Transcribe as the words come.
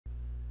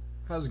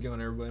How's it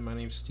going, everybody? My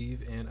name's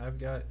Steve and I've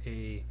got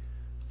a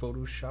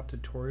Photoshop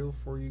tutorial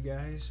for you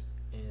guys,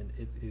 and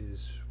it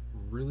is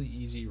really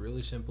easy,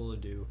 really simple to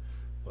do,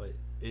 but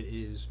it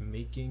is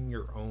making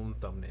your own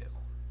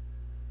thumbnail.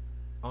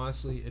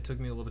 Honestly, it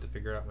took me a little bit to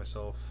figure it out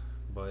myself,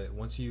 but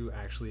once you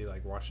actually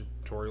watch a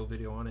tutorial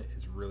video on it,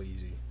 it's really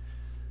easy.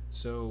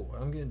 So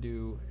what I'm going to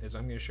do is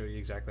I'm going to show you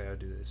exactly how to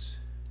do this,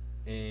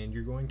 and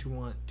you're going to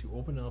want to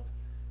open up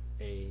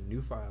a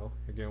new file.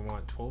 You're going to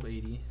want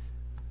 1280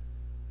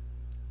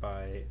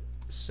 by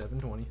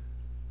 720,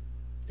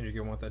 and you're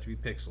going to want that to be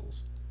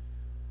pixels.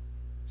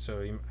 So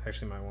you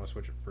actually might want to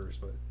switch it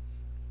first, but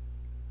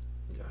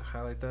you gotta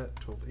highlight that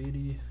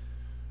 1280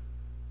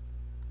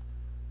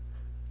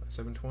 by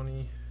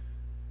 720.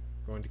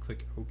 Going to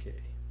click OK.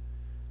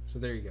 So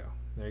there you go.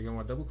 Now you're going to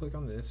want to double click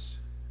on this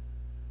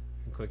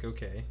and click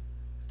OK.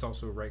 It's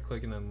also right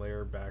click and then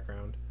layer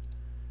background.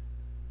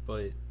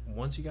 But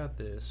once you got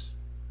this,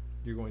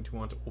 you're going to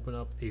want to open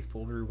up a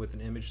folder with an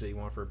image that you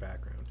want for a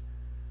background.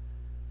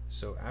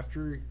 So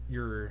after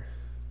your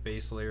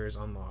base layer is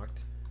unlocked,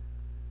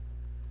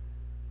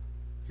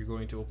 you're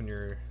going to open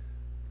your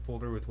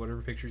folder with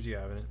whatever pictures you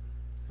have in it,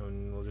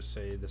 and we'll just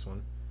say this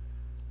one.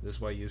 This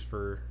is what I use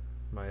for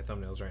my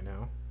thumbnails right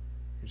now.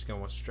 You're just going to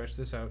want to stretch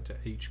this out to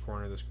each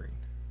corner of the screen.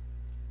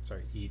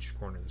 Sorry, each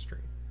corner of the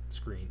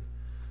screen.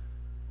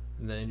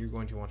 And then you're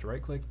going to want to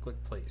right click,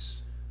 click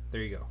place.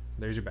 There you go.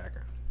 There's your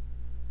background.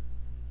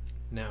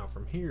 Now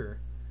from here,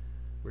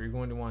 what you're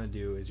going to want to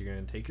do is you're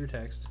going to take your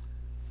text,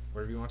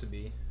 whatever you want to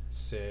be.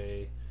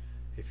 Say,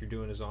 if you're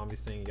doing a zombie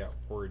thing, you got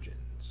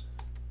origins.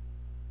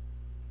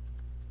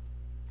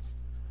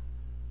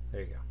 There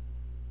you go.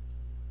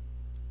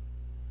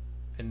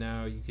 And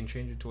now you can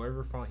change it to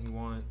whatever font you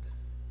want.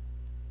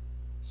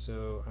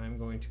 So I'm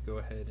going to go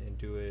ahead and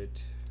do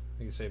it,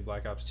 I can say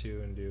Black Ops 2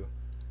 and do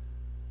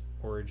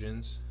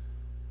origins.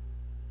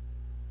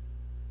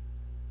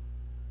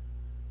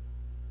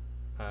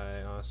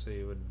 I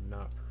honestly would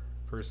not,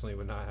 personally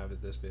would not have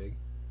it this big.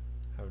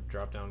 I would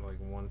drop down to like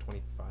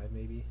 125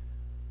 maybe.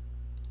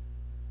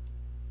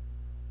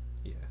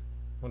 Yeah,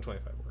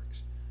 125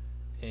 works.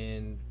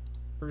 And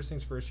first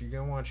things first, you're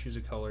going to want to choose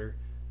a color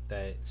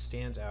that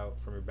stands out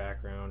from your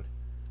background.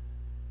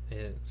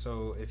 And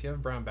so if you have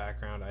a brown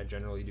background, I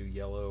generally do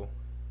yellow.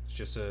 It's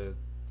just a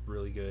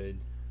really good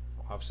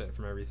offset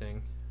from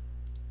everything.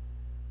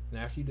 And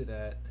after you do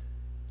that,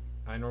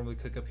 I normally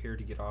click up here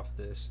to get off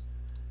this.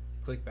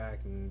 Click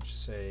back and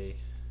just say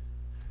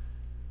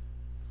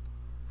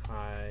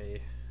hi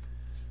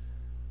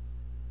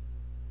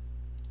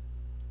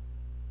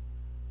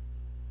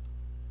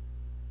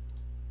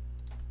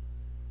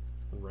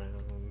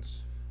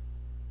rounds.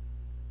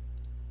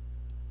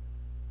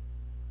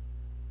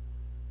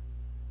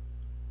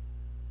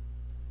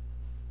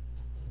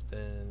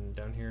 Then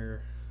down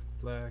here,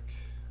 Black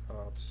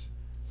Ops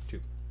 2.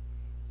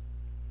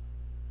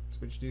 So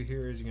what you do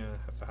here is you're gonna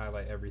have to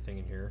highlight everything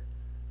in here.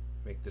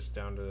 Make this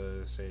down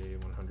to say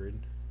 100.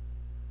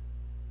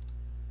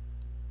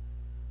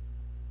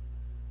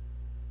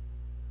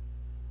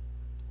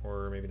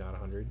 Or maybe not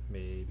 100,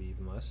 maybe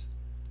even less.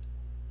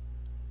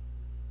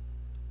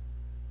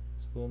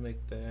 So we'll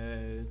make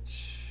that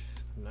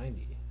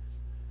 90.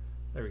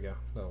 There we go,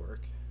 that'll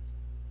work.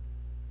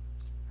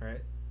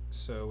 Alright,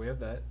 so we have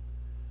that.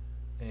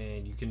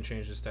 And you can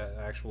change this to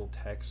actual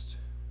text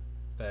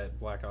that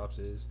Black Ops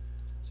is.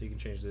 So you can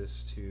change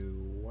this to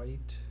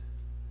white.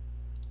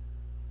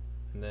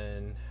 And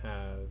then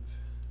have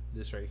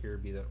this right here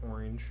be that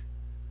orange.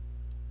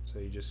 So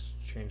you just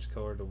change the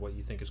color to what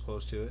you think is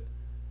close to it.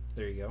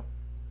 There you go.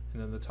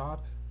 And then the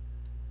top,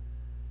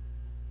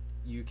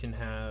 you can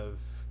have,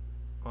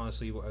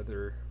 honestly,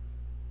 whether,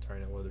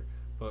 sorry, not whether,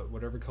 but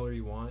whatever color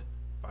you want.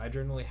 But I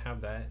generally have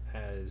that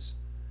as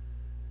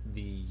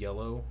the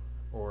yellow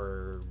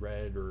or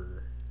red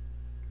or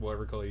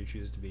whatever color you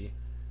choose to be.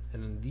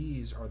 And then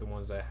these are the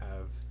ones that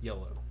have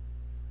yellow,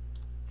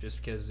 just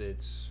because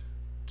it's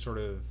sort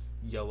of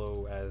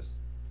yellow as,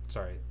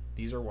 sorry,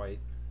 these are white.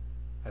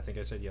 I think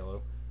I said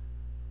yellow,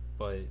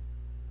 but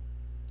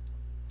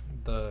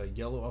the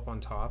yellow up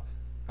on top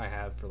I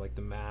have for like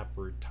the map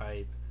or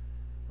type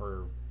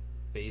or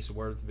base,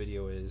 where the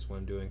video is when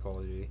I'm doing Call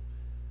of Duty.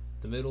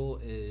 The middle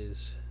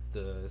is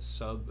the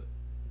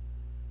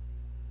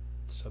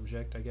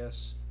subject, I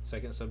guess,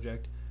 second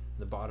subject.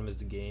 The bottom is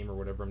the game or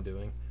whatever I'm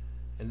doing.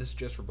 And this is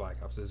just for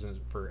Black Ops, this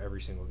isn't for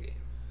every single game.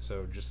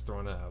 So just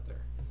throwing that out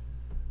there.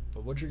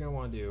 But what you're gonna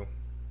want to do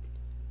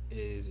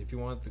is, if you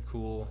want the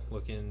cool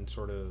looking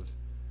sort of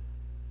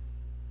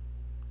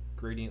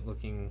gradient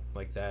looking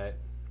like that,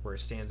 where it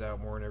stands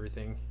out more and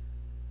everything,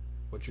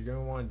 what you're going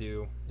to want to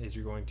do is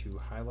you're going to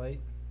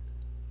highlight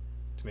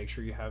to make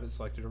sure you have it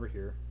selected over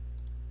here,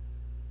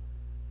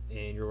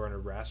 and you're going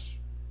to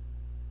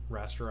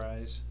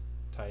rasterize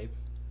type.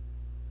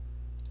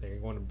 Then you're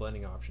going to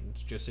blending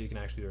options just so you can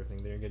actually do everything.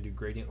 Then you're going to do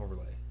gradient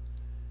overlay,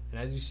 and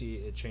as you see,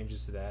 it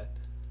changes to that,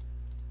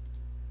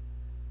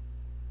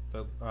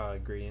 the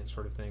gradient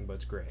sort of thing, but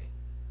it's gray.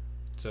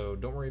 So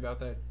don't worry about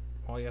that.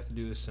 All you have to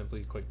do is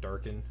simply click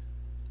darken,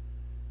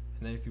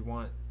 and then if you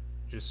want,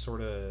 just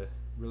sort of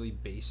really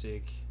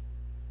basic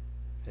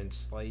and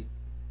slight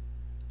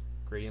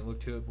gradient look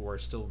to it, but where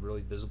it's still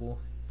really visible,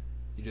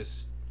 you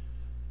just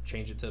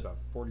change it to about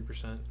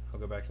 40%. I'll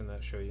go back to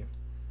that, show you.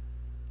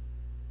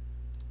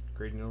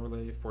 Gradient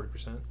overlay,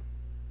 40%.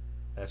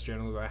 That's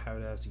generally what I have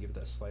it as, to give it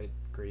that slight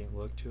gradient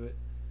look to it.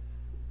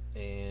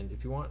 And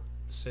if you want,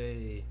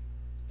 say,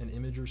 an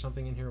image or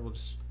something in here, we'll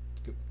just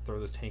throw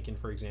this tank in,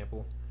 for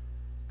example.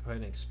 Go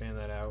ahead and expand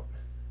that out.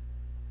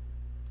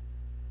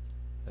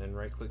 Then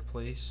right click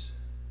place.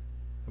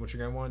 And what you're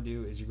going to want to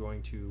do is you're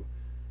going to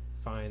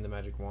find the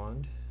magic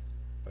wand,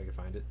 if I can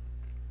find it.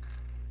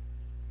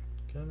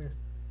 Come here.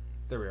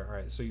 There we are.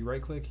 Alright, so you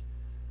right click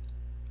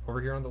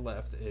over here on the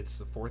left, it's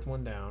the fourth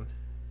one down,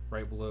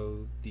 right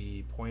below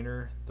the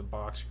pointer, the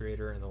box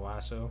creator, and the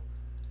lasso.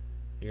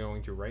 You're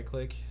going to right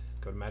click,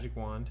 go to magic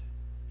wand,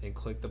 and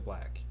click the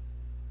black.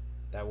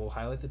 That will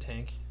highlight the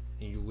tank,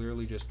 and you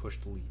literally just push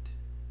delete.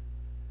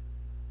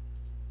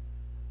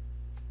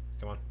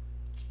 Come on.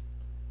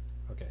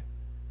 Okay.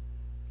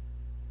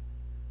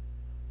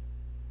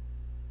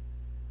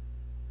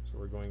 So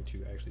we're going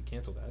to actually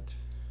cancel that.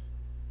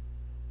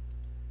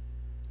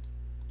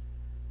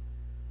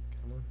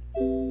 Come on.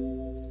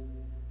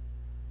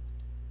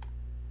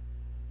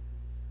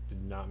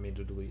 Did not mean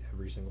to delete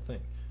every single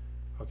thing.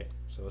 Okay,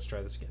 so let's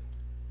try this again.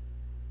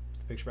 Put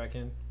the picture back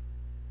in.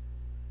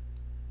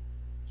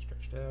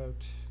 Stretched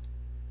out.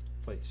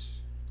 Place.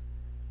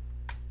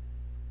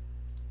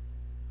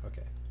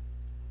 Okay.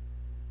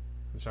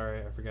 I'm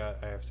sorry, I forgot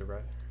I have to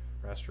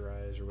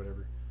rasterize or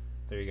whatever.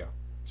 There you go.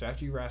 So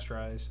after you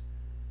rasterize,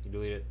 you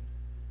delete it.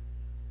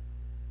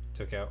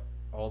 Took out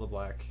all the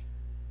black.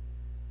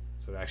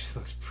 So it actually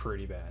looks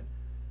pretty bad.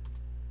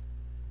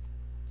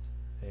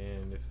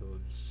 And if it'll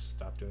just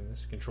stop doing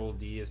this, Control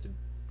D is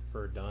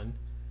for done.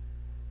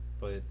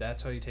 But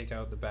that's how you take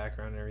out the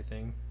background and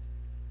everything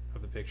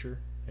of the picture.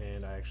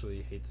 And I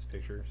actually hate this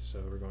picture,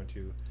 so we're going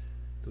to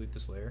delete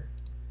this layer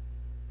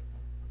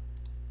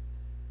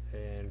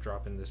and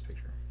drop in this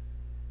picture.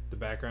 The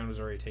background was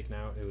already taken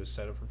out. It was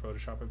set up for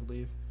Photoshop, I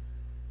believe.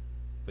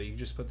 But you can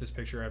just put this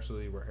picture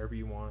absolutely wherever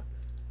you want.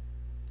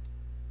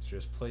 So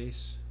just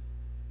place,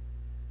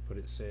 put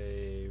it,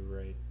 say,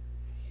 right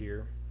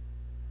here.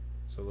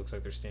 So it looks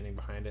like they're standing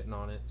behind it and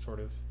on it, sort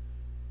of.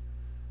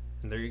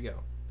 And there you go.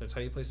 That's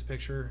how you place the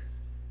picture.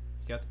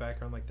 You got the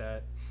background like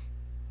that.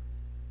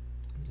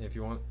 If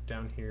you want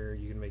down here,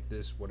 you can make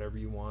this whatever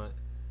you want.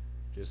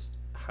 Just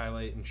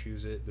highlight and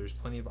choose it. There's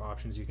plenty of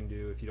options you can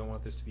do. If you don't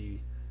want this to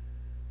be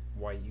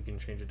white, you can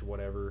change it to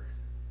whatever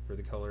for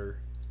the color.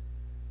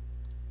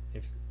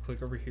 If you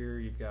click over here,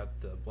 you've got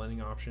the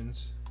blending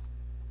options,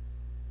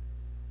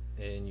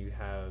 and you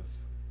have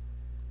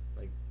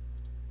like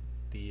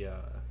the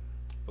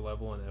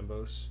level and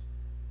emboss,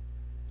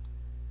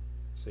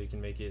 so you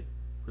can make it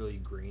really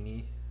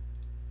grainy.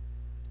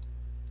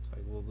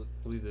 Like we'll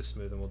leave this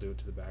smooth and we'll do it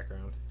to the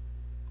background.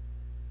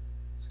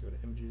 Let's go to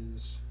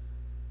images,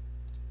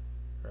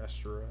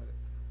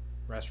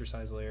 raster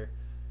size layer,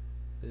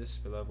 this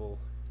level.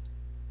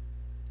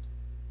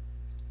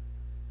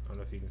 I don't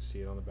know if you can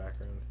see it on the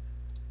background.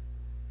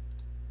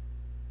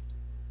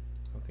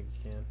 I don't think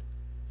you can.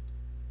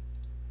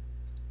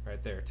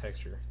 Right there,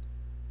 texture.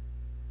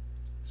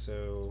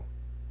 So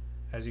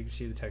as you can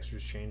see, the texture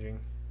is changing.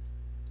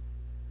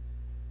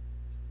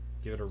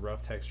 Give it a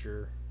rough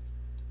texture,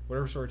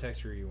 whatever sort of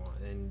texture you want,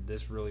 and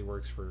this really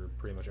works for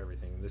pretty much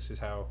everything. This is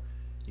how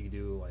you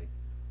do like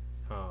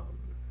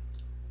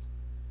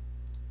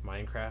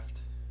Minecraft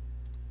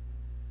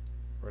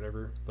or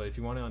whatever. But if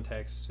you want it on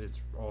text,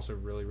 it's also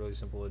really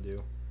simple to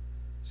do.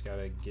 Just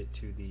gotta get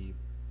to the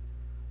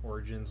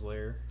origins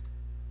layer,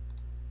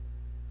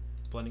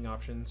 blending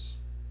options,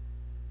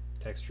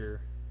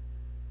 texture.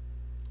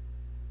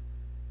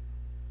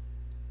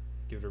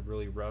 Give it a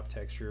really rough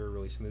texture,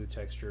 really smooth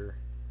texture.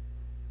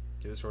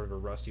 Give it sort of a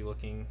rusty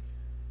looking.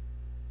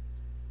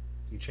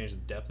 You change the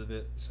depth of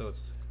it so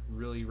it's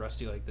really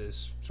rusty like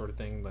this sort of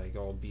thing, like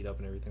all beat up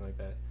and everything like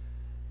that.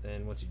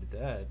 Then once you do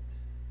that,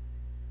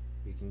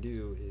 what you can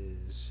do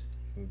is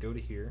you can go to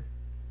here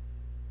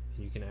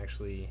and you can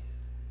actually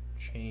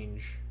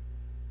change,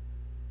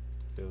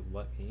 if it would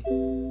let me,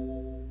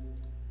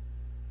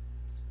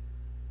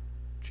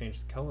 change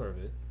the color of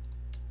it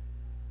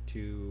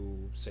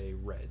to say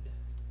red.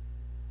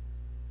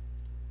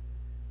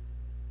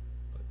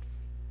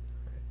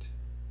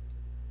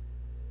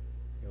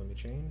 Let me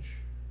change.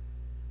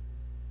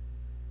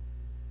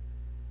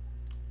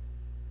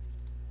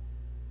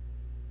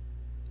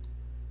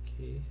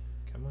 Okay,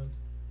 come on.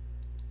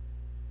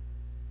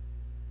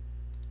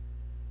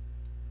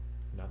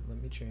 Not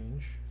let me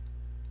change.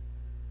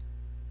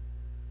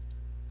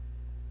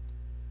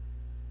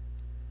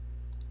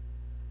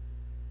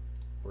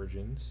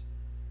 Origins.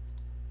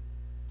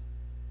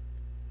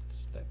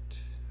 Select.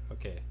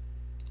 Okay.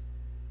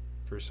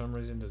 For some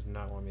reason does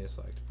not want me to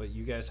select, but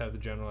you guys have the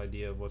general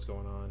idea of what's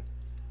going on.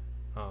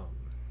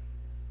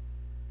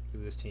 Do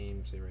this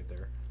team, say right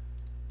there.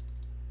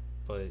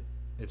 But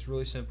it's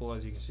really simple,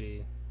 as you can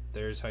see.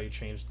 There's how you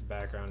change the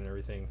background and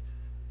everything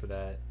for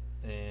that.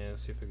 And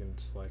see if I can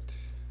select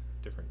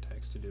different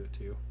text to do it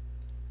too.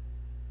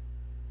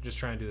 Just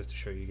trying to do this to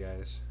show you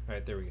guys.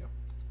 Alright, there we go.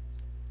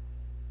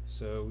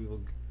 So we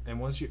will, and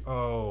once you,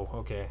 oh,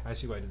 okay, I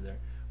see what I did there.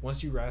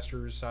 Once you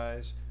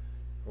rasterize,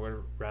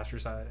 or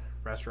whatever,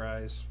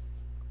 rasterize,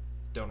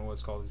 don't know what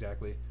it's called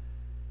exactly,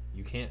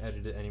 you can't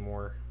edit it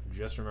anymore.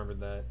 Just remember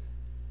that.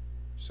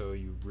 So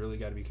you really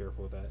got to be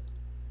careful with that.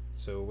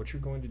 So what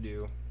you're going to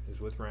do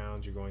is with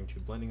rounds, you're going to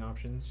blending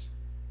options,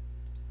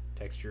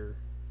 texture,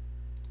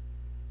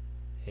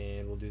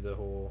 and we'll do the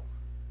whole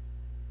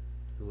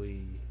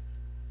really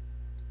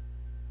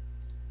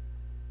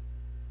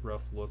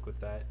rough look with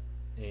that,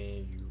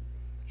 and you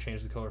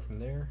change the color from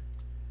there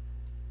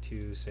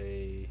to,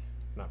 say,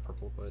 not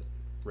purple but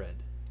red.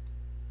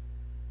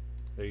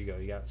 There you go,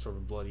 you got sort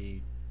of a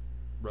bloody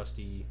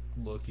rusty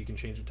look. You can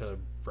change it to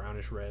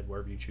brownish red,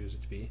 wherever you choose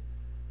it to be,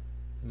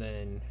 and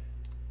then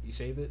you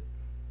save it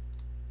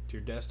to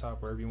your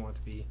desktop, wherever you want it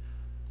to be,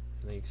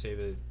 and then you can save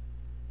it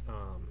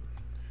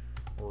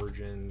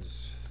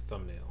Origins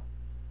thumbnail,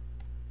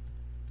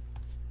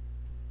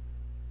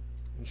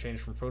 and change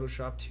from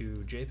Photoshop to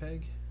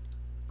JPEG.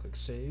 Click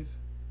save,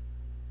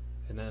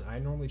 and then I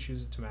normally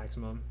choose it to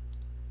maximum.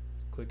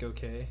 Click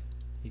OK.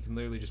 You can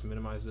literally just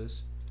minimize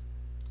this,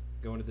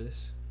 go into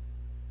this,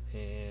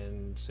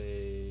 and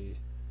say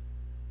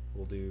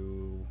we'll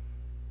do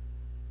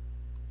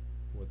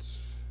what's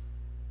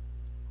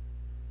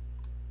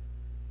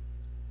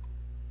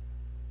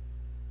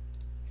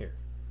here.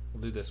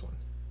 We'll do this one.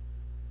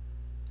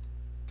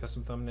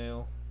 Custom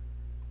thumbnail.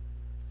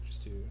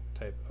 Just do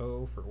type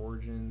O for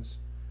Origins.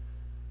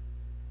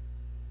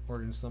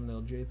 Origins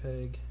thumbnail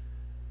JPEG.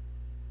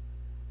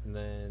 And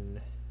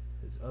then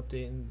it's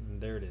updating,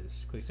 and there it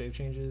is. Click Save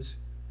Changes.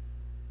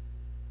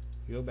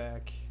 Go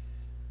back.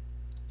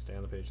 Stay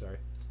on the page, sorry.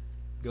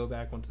 Go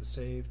back once it's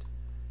saved.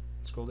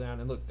 Scroll down,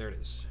 and look, there it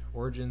is.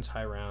 Origins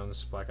High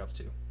Rounds Black Ops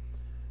 2.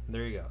 And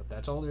there you go.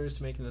 That's all there is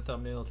to making the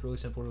thumbnail. It's really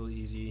simple, really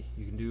easy.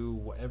 You can do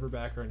whatever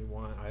background you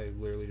want. I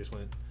literally just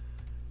went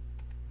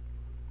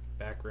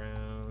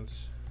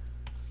backgrounds,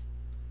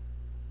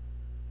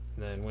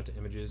 and then went to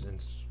images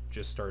and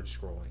just started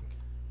scrolling.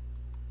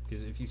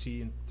 Because if you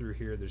see through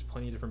here, there's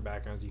plenty of different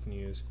backgrounds you can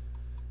use.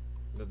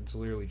 It's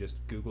literally just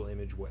Google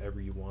image whatever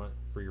you want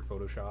for your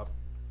Photoshop,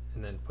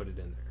 and then put it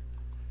in there.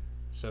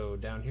 So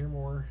down here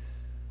more,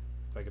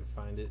 if I could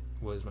find it,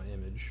 was my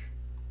image.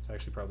 It's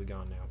actually probably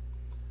gone now,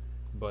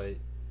 but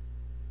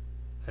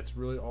that's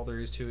really all there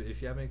is to it. If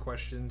you have any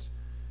questions,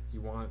 you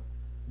want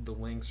the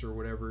links or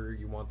whatever,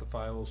 you want the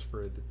files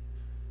for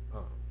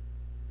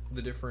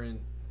the different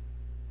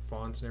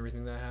fonts and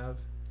everything that I have,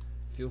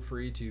 feel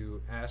free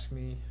to ask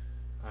me.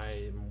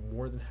 I'm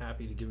more than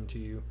happy to give them to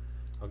you.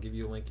 I'll give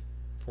you a link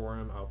for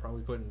them. I'll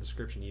probably put it in the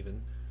description even.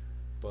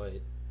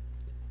 But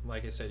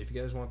like I said, if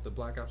you guys want the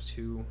Black Ops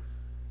 2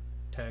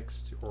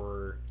 text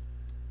or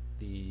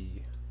the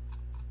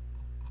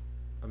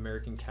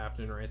American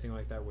Captain or anything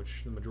like that,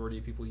 which the majority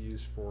of people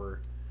use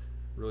for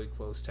really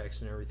close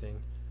text and everything,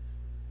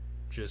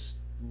 just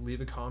leave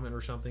a comment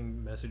or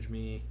something, message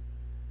me,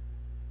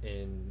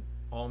 and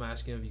all I'm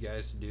asking of you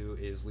guys to do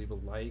is leave a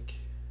like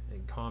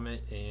and comment,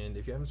 and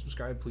if you haven't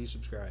subscribed, please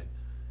subscribe.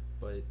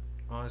 But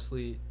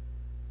honestly,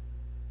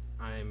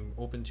 I'm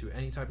open to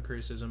any type of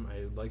criticism.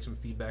 I like some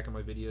feedback on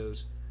my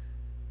videos,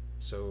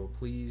 so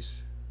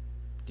please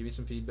give me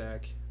some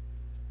feedback,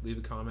 leave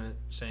a comment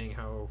saying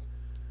how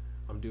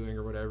I'm doing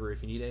or whatever.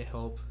 If you need any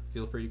help,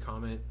 feel free to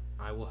comment.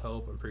 I will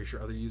help. I'm pretty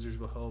sure other users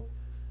will help,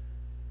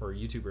 or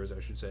YouTubers I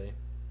should say.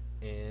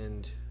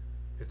 And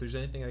if there's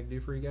anything I can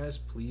do for you guys,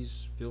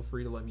 please feel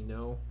free to let me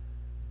know.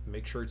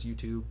 Make sure it's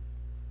YouTube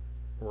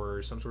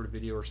or some sort of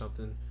video or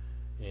something,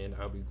 and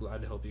I'll be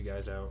glad to help you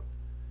guys out.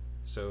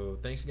 So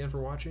thanks again for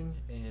watching,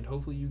 and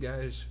hopefully you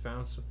guys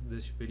found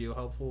this video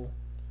helpful.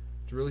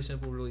 It's really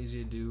simple, really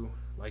easy to do.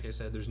 Like I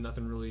said, there's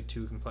nothing really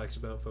too complex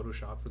about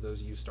Photoshop for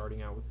those of you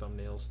starting out with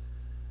thumbnails.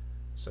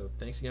 So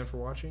thanks again for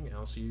watching, and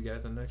I'll see you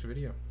guys in the next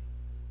video.